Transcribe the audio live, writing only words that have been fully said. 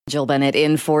Jill Bennett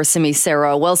in for Simi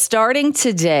Sarah. Well, starting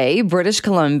today, British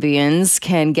Columbians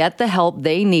can get the help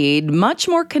they need much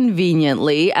more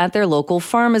conveniently at their local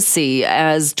pharmacy,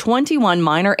 as 21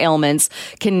 minor ailments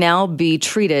can now be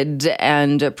treated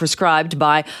and prescribed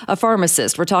by a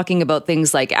pharmacist. We're talking about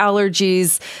things like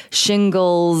allergies,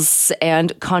 shingles,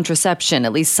 and contraception,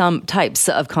 at least some types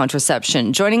of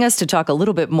contraception. Joining us to talk a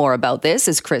little bit more about this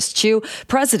is Chris Chu,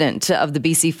 president of the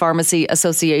BC Pharmacy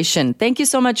Association. Thank you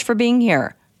so much for being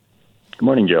here. Good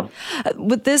morning, Joe.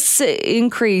 With this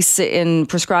increase in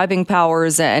prescribing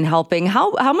powers and helping,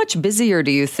 how much busier do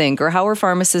you think, or how are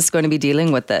pharmacists going to be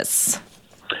dealing with this?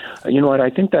 You know what? I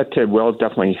think that will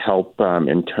definitely help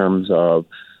in terms of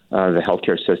the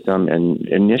healthcare system. And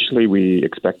initially, we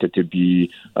expect it to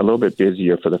be a little bit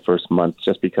busier for the first month,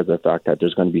 just because of the fact that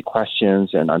there's going to be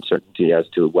questions and uncertainty as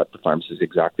to what the pharmacist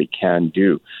exactly can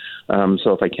do.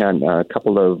 So if I can, a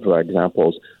couple of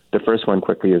examples. The first one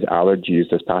quickly is allergies.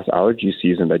 This past allergy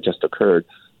season that just occurred,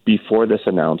 before this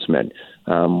announcement,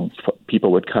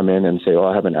 people would come in and say,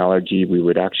 I have an allergy. We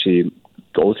would actually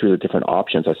go through the different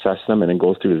options, assess them, and then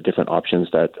go through the different options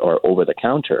that are over the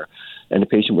counter. And the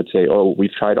patient would say,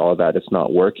 we've tried all that. It's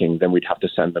not working. Then we'd have to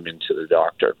send them into the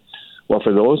doctor. Well,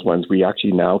 for those ones, we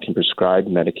actually now can prescribe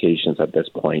medications at this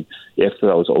point if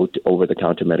those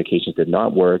over-the-counter medications did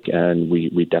not work, and we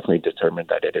definitely determined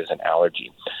that it is an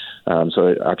allergy. So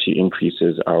it actually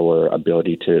increases our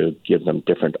ability to give them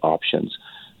different options.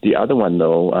 The other one,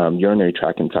 though, urinary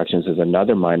tract infections is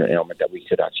another minor ailment that we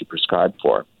could actually prescribe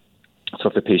for. So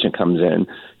if the patient comes in,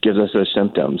 gives us their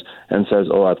symptoms, and says,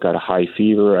 I've got a high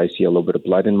fever, I see a little bit of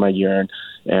blood in my urine,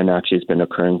 and actually it's been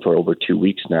occurring for over 2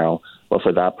 weeks now, well,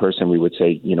 for that person, we would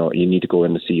say, you need to go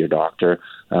in to see your doctor.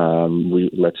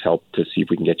 Let's help to see if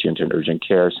we can get you into an urgent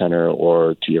care center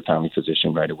or to your family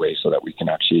physician right away, so that we can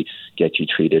actually get you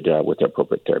treated with the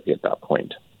appropriate therapy at that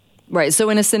point. Right. So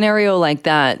in a scenario like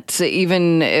that,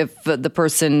 even if the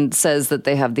person says that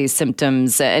they have these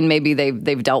symptoms and maybe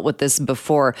they've dealt with this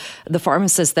before, the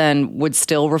pharmacist then would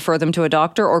still refer them to a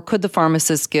doctor, or could the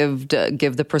pharmacist give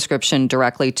the prescription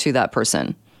directly to that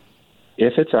person?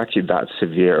 If it's actually that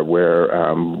severe,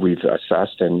 where we've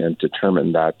assessed and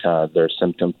determined that their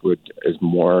symptom is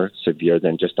more severe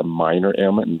than just a minor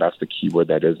ailment, and that's the key word,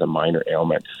 that is a minor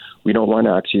ailment, we don't want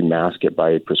to actually mask it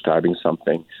by prescribing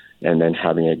something and then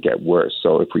having it get worse.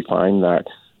 So if we find that,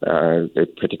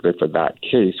 particularly for that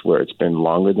case where it's been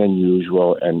longer than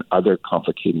usual and other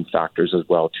complicating factors as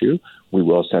well too, we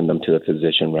will send them to the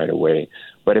physician right away.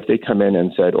 But if they come in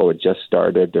and said, it just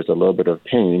started, there's a little bit of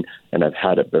pain, and I've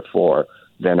had it before,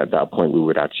 then at that point we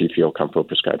would actually feel comfortable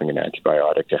prescribing an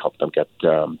antibiotic to help them get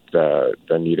the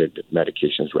needed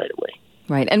medications right away.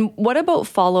 Right. And what about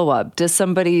follow-up? Does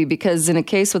somebody, because in a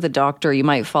case with a doctor, you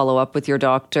might follow up with your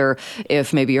doctor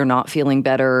if maybe you're not feeling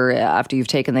better after you've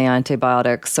taken the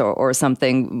antibiotics or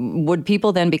something. Would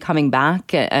people then be coming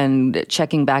back and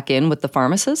checking back in with the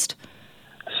pharmacist?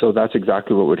 So that's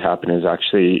exactly what would happen, is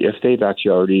actually if they've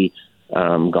actually already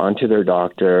gone to their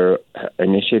doctor,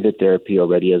 initiated therapy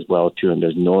already as well too, and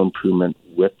there's no improvement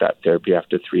with that therapy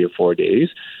after 3 or 4 days,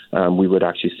 we would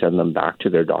actually send them back to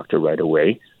their doctor right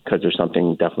away, because there's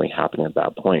something definitely happening at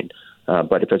that point.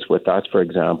 But if it's with us, for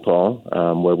example,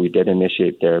 where we did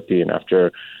initiate therapy, and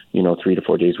after 3 to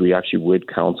 4 days, we actually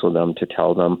would counsel them to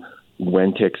tell them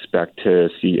when to expect to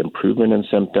see improvement in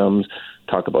symptoms,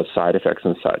 talk about side effects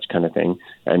and such kind of thing.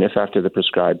 And if after the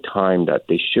prescribed time that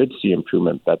they should see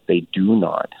improvement, that they do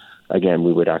not, again,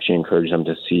 we would actually encourage them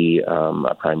to see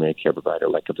a primary care provider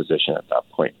like a physician at that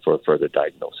point for further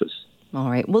diagnosis. All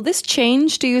right. Will this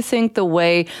change, do you think, the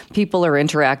way people are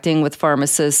interacting with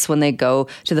pharmacists when they go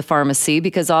to the pharmacy?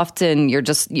 Because often you're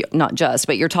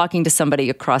but you're talking to somebody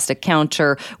across a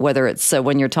counter, whether it's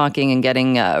when you're talking and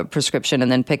getting a prescription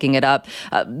and then picking it up.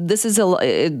 This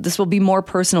will be more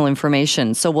personal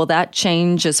information. So will that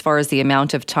change as far as the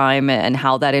amount of time and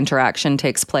how that interaction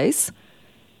takes place?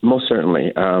 Most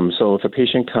certainly. So if a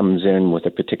patient comes in with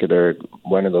a particular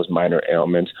one of those minor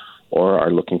ailments or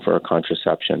are looking for a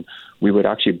contraception, we would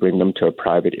actually bring them to a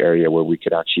private area where we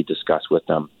could actually discuss with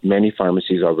them. Many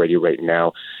pharmacies already right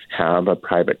now have a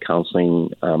private counseling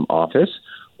office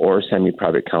or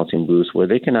semi-private counseling booths where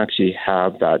they can actually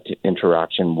have that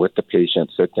interaction with the patient,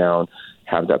 sit down,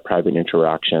 have that private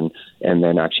interaction, and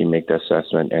then actually make the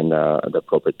assessment and the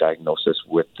appropriate diagnosis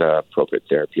with the appropriate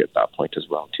therapy at that point as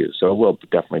well, too. So it will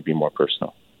definitely be more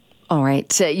personal. All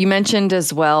right. You mentioned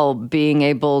as well being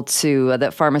able to,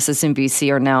 that pharmacists in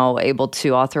BC are now able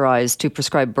to authorize to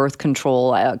prescribe birth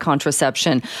control,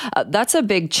 contraception. That's a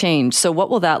big change. So what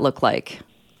will that look like?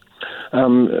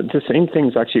 The same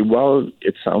things actually, well,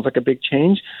 it sounds like a big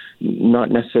change, not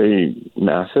necessarily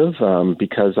massive,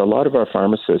 because a lot of our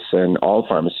pharmacists and all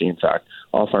pharmacists,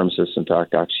 in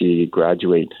fact, actually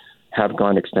graduate, have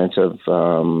gone extensive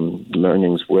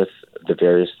learnings with the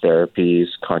various therapies,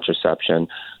 contraception.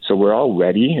 So we're all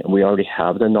ready. We already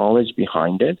have the knowledge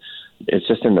behind it. It's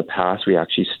just in the past, we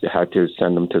actually had to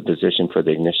send them to the physician for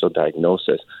the initial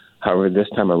diagnosis. However, this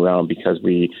time around, because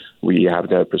we have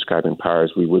the prescribing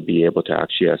powers, we would be able to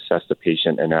actually assess the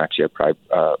patient and actually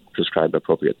prescribe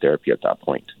appropriate therapy at that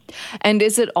point. And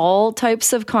is it all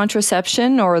types of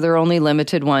contraception, or are there only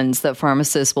limited ones that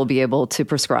pharmacists will be able to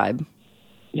prescribe?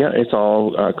 Yeah, it's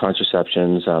all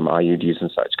contraceptions, IUDs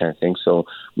and such kind of thing. So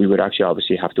we would actually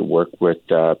obviously have to work with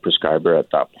the prescriber at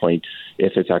that point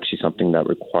if it's actually something that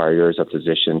requires a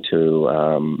physician to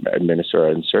administer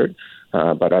or insert.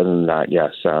 But other than that,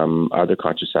 yes, other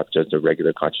contraceptives, the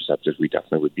regular contraceptives, we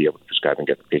definitely would be able to prescribe and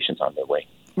get the patients on their way.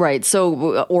 Right.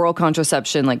 So oral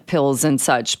contraception like pills and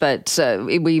such, but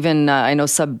even I know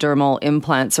subdermal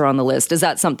implants are on the list. Is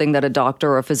that something that a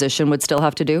doctor or a physician would still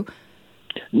have to do?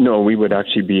 No, we would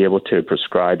actually be able to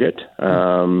prescribe it,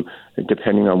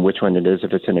 depending on which one it is.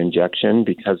 If it's an injection,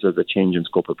 because of the change in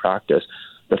scope of practice,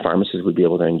 the pharmacist would be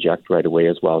able to inject right away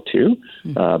as well, too.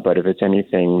 But if it's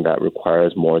anything that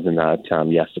requires more than that,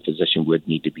 yes, the physician would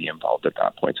need to be involved at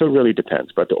that point. So it really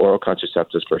depends. But the oral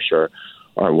contraceptives, for sure,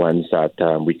 are ones that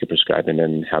we could prescribe and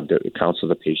then have the counsel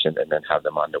the patient and then have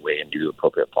them on the way and do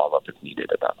appropriate follow-up if needed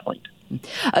at that point.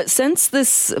 Since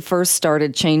this first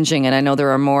started changing, and I know there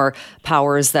are more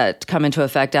powers that come into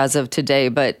effect as of today,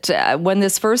 but when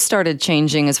this first started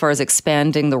changing as far as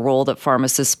expanding the role that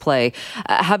pharmacists play,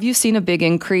 have you seen a big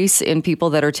increase in people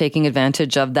that are taking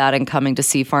advantage of that and coming to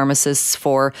see pharmacists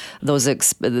for those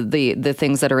the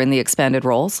things that are in the expanded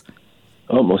roles?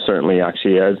 Oh, most certainly,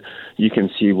 actually. As you can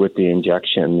see with the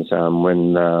injections,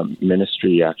 when the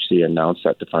ministry actually announced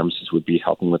that the pharmacists would be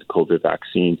helping with the COVID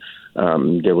vaccine,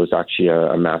 there was actually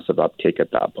a massive uptake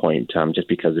at that point, just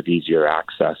because of easier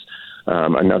access.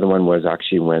 Another one was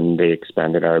actually when they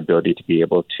expanded our ability to be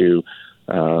able to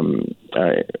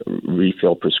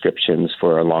refill prescriptions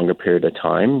for a longer period of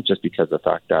time, just because of the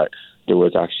fact that there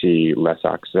was actually less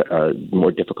access,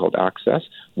 more difficult access.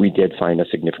 We did find a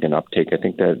significant uptake. I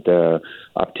think that the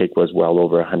uptake was well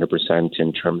over 100%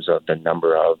 in terms of the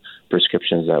number of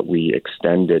prescriptions that we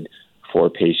extended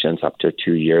for patients up to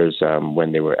 2 years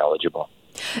when they were eligible.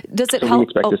 Does it so help? We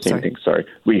expect the same thing. Sorry,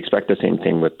 we expect the same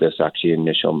thing with this actually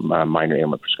initial minor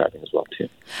ailment prescribing as well too.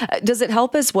 Does it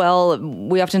help as well?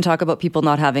 We often talk about people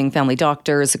not having family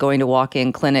doctors, going to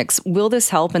walk-in clinics. Will this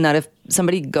help in that if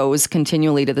somebody goes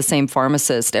continually to the same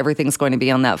pharmacist, everything's going to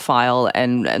be on that file,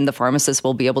 and the pharmacist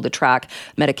will be able to track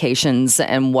medications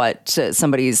and what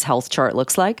somebody's health chart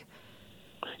looks like?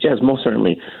 Yes, most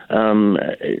certainly.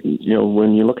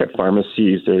 When you look at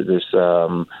pharmacies,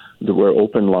 we're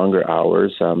open longer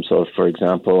hours. So, for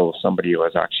example, somebody who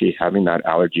was actually having that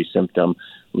allergy symptom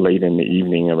late in the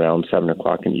evening, around 7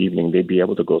 o'clock in the evening, they'd be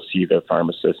able to go see their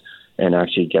pharmacist and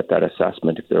actually get that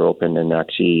assessment if they're open and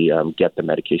actually get the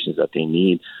medications that they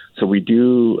need. So we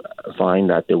do find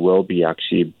that there will be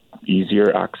actually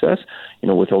easier access.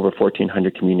 With over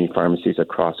 1,400 community pharmacies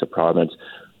across the province,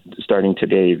 starting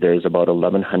today, there's about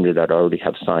 1,100 that already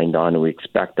have signed on, and we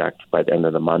expect that by the end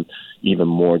of the month, even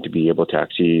more to be able to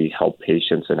actually help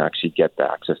patients and actually get the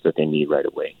access that they need right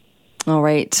away. All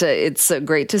right. It's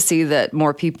great to see that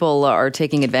more people are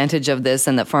taking advantage of this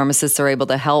and that pharmacists are able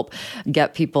to help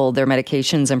get people their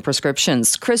medications and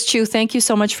prescriptions. Chris Chu, thank you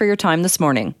so much for your time this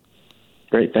morning.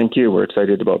 Great. Thank you. We're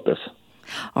excited about this.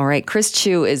 All right. Chris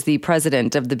Chu is the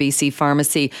president of the BC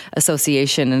Pharmacy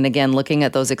Association. And again, looking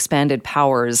at those expanded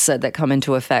powers that come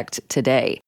into effect today.